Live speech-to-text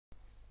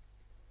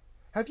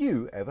Have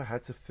you ever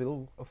had to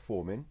fill a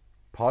form in,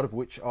 part of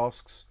which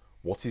asks,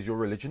 "What is your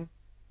religion?"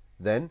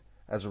 Then,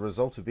 as a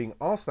result of being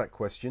asked that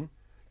question,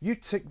 you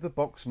tick the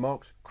box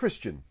marked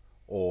Christian,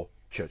 or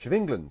Church of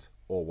England,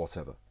 or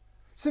whatever,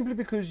 simply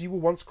because you were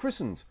once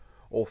christened,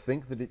 or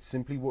think that it's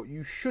simply what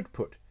you should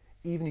put,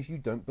 even if you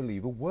don't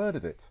believe a word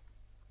of it.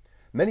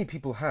 Many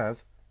people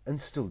have, and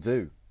still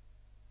do.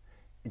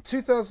 In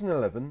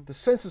 2011, the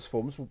census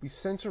forms will be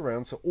sent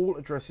around to all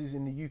addresses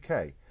in the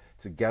UK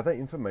to gather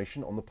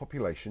information on the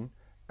population,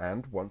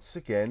 and once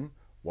again,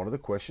 one of the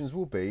questions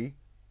will be,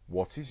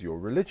 what is your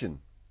religion?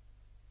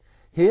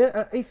 Here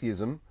at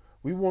Atheism,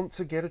 we want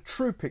to get a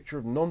true picture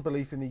of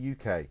non-belief in the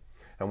UK,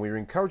 and we are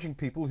encouraging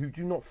people who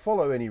do not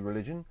follow any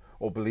religion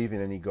or believe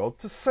in any God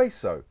to say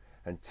so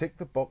and tick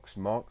the box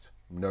marked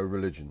no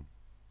religion.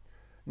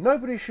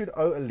 Nobody should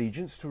owe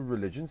allegiance to a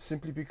religion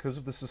simply because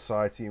of the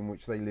society in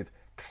which they live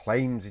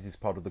claims it is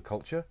part of the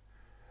culture,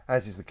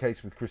 as is the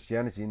case with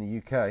Christianity in the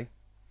UK.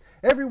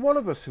 Every one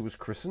of us who was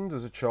christened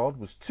as a child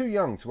was too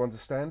young to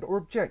understand or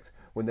object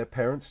when their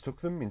parents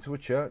took them into a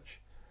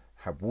church,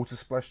 had water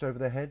splashed over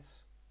their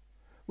heads.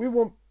 We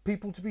want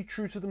people to be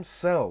true to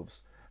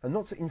themselves and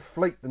not to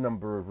inflate the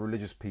number of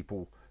religious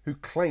people who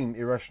claim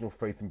irrational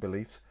faith and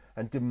beliefs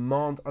and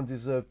demand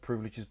undeserved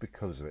privileges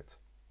because of it.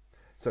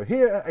 So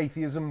here at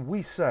Atheism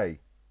we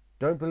say,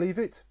 don't believe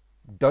it,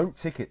 don't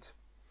tick it.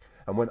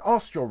 And when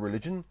asked your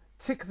religion,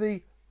 tick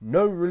the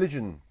no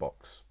religion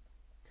box.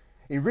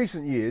 In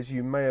recent years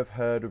you may have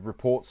heard of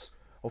reports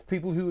of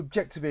people who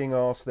object to being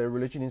asked their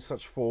religion in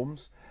such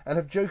forms and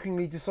have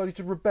jokingly decided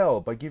to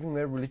rebel by giving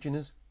their religion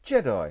as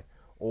Jedi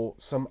or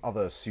some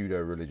other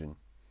pseudo-religion.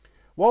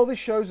 While this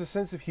shows a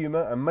sense of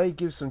humour and may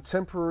give some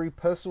temporary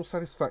personal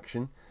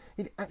satisfaction,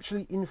 it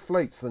actually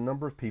inflates the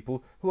number of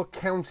people who are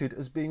counted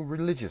as being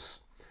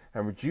religious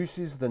and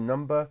reduces the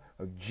number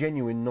of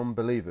genuine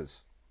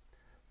non-believers.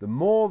 The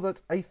more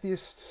that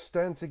atheists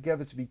stand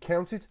together to be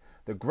counted,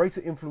 the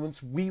greater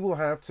influence we will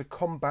have to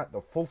combat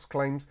the false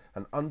claims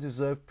and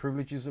undeserved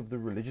privileges of the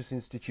religious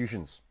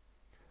institutions.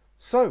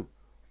 So,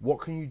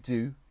 what can you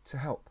do to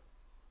help?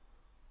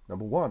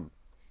 Number 1.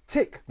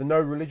 Tick the no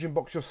religion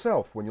box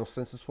yourself when your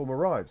census form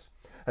arrives,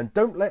 and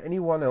don't let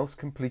anyone else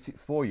complete it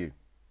for you.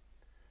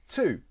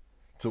 2.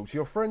 Talk to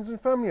your friends and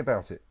family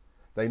about it.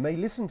 They may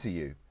listen to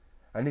you,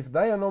 and if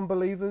they are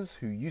non-believers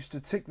who used to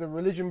tick the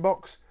religion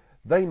box,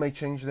 they may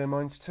change their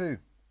minds too.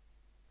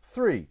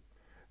 3.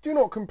 Do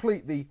not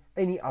complete the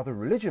any other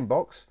religion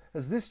box,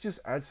 as this just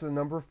adds to the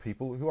number of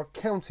people who are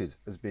counted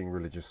as being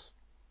religious.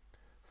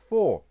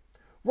 4.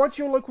 Write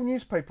to your local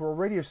newspaper or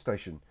radio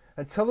station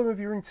and tell them of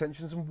your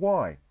intentions and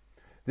why.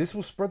 This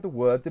will spread the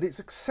word that it's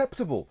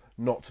acceptable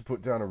not to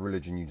put down a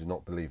religion you do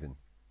not believe in.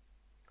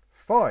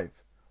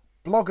 5.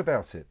 Blog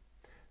about it.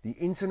 The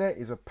internet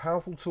is a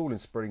powerful tool in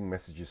spreading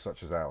messages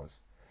such as ours.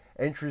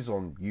 Entries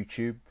on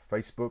YouTube,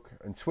 Facebook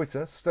and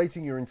Twitter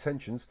stating your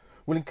intentions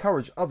will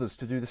encourage others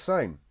to do the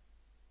same.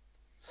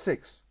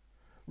 6.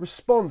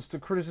 Respond to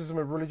criticism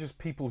of religious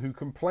people who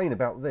complain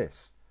about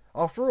this.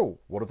 After all,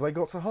 what have they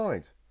got to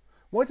hide?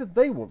 Why do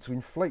they want to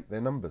inflate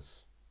their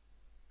numbers?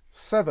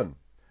 7.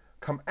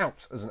 Come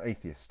out as an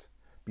atheist.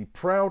 Be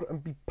proud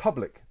and be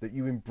public that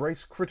you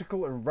embrace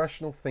critical and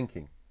rational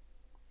thinking.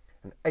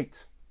 And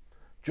 8.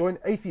 Join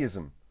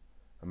Atheism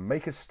and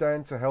make a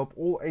stand to help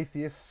all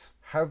atheists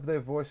have their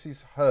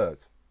voices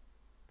heard.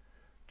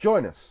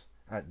 Join us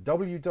at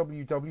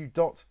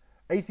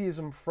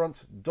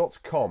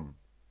www.atheismfront.com